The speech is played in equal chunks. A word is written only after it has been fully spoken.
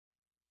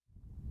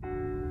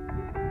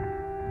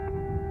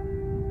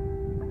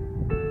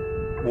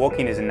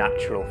walking is a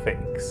natural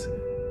fix.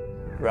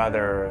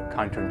 Rather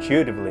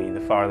counterintuitively,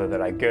 the farther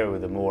that I go,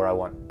 the more I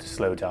want to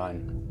slow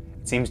down.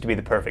 It seems to be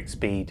the perfect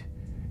speed,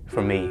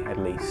 for me at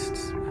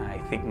least. I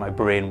think my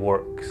brain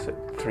works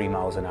at 3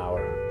 miles an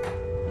hour.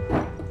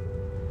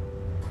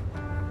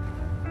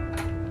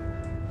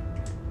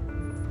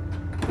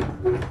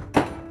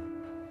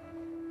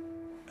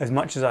 As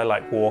much as I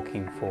like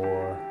walking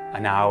for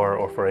an hour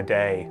or for a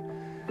day,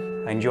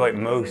 I enjoy it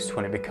most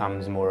when it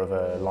becomes more of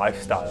a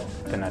lifestyle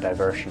than a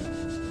diversion.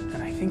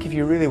 And I think if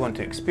you really want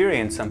to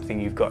experience something,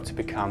 you've got to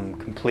become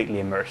completely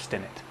immersed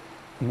in it.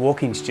 And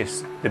walking's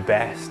just the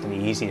best and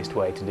the easiest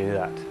way to do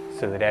that,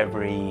 so that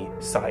every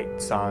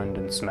sight, sound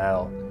and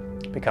smell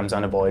becomes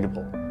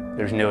unavoidable.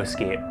 There's no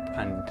escape,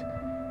 and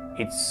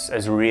it's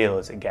as real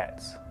as it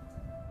gets.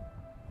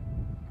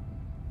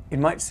 It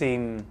might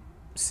seem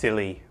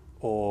silly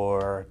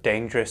or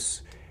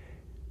dangerous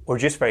or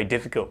just very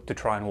difficult to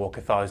try and walk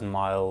 1,000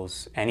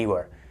 miles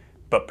anywhere,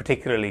 but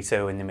particularly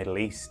so in the Middle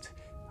East.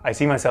 I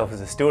see myself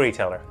as a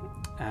storyteller,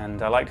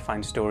 and I like to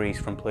find stories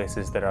from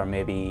places that are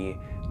maybe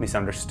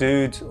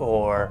misunderstood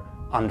or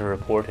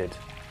underreported.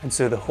 And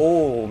so the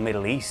whole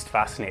Middle East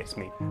fascinates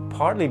me,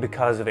 partly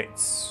because of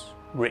its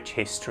rich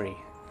history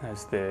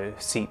as the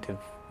seat of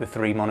the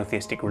 3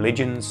 monotheistic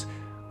religions,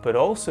 but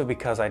also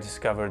because I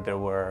discovered there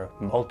were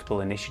multiple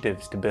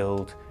initiatives to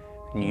build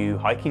new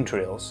hiking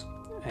trails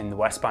in the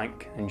West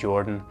Bank and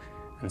Jordan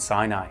and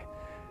Sinai.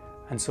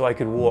 And so I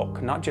could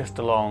walk not just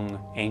along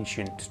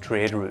ancient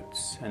trade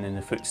routes and in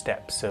the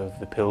footsteps of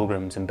the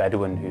pilgrims and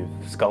Bedouin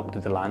who've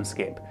sculpted the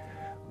landscape,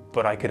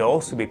 but I could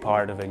also be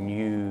part of a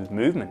new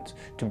movement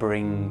to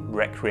bring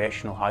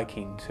recreational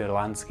hiking to a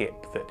landscape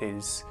that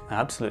is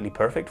absolutely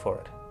perfect for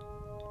it.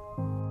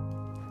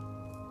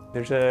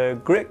 There's a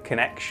great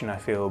connection, I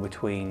feel,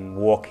 between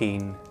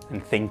walking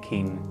and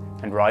thinking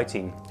and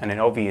writing, and an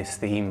obvious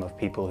theme of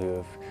people who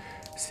have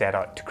set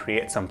out to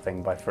create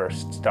something by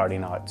first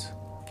starting out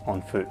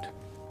on foot.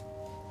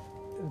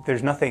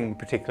 There's nothing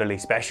particularly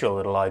special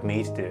that allowed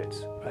me to do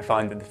it. I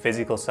found that the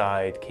physical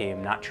side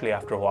came naturally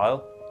after a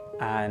while,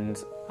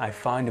 and I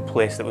found a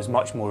place that was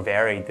much more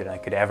varied than I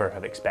could ever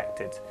have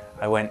expected.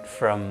 I went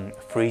from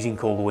a freezing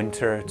cold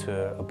winter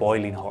to a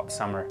boiling hot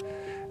summer,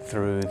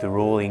 through the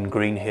rolling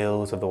green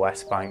hills of the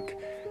West Bank,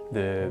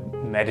 the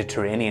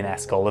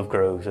Mediterranean-esque olive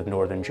groves of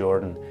northern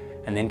Jordan,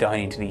 and then down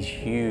into these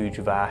huge,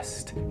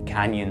 vast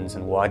canyons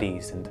and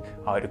wadis and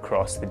out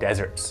across the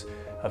deserts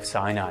of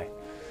Sinai.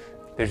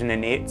 There's an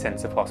innate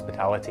sense of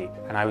hospitality,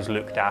 and I was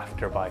looked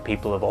after by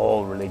people of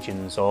all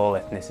religions, all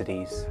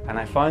ethnicities. And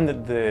I found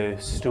that the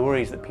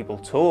stories that people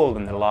told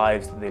and the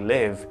lives that they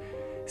live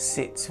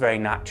sits very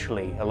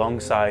naturally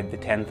alongside the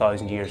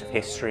 10,000 years of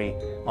history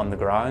on the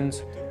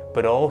grounds,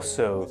 but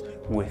also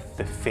with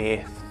the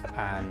faith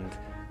and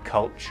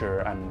culture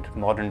and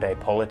modern day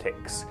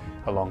politics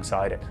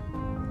alongside it.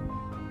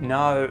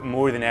 Now,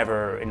 more than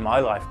ever in my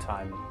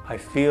lifetime, I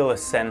feel a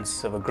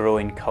sense of a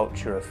growing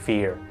culture of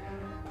fear.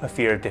 A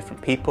fear of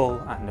different people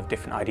and of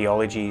different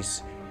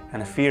ideologies,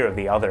 and a fear of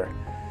the other.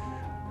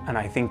 And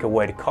I think a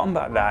way to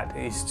combat that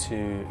is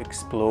to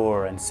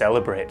explore and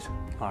celebrate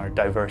our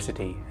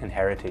diversity and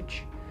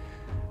heritage.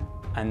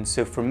 And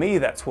so for me,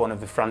 that's one of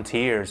the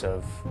frontiers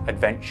of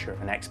adventure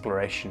and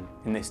exploration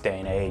in this day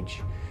and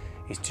age,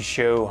 is to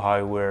show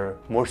how we're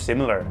more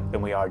similar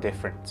than we are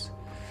different.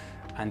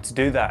 And to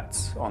do that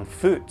on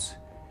foot,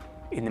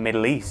 in the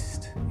Middle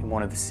East, in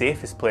one of the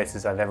safest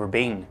places I've ever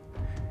been,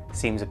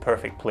 seems a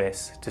perfect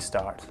place to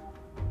start.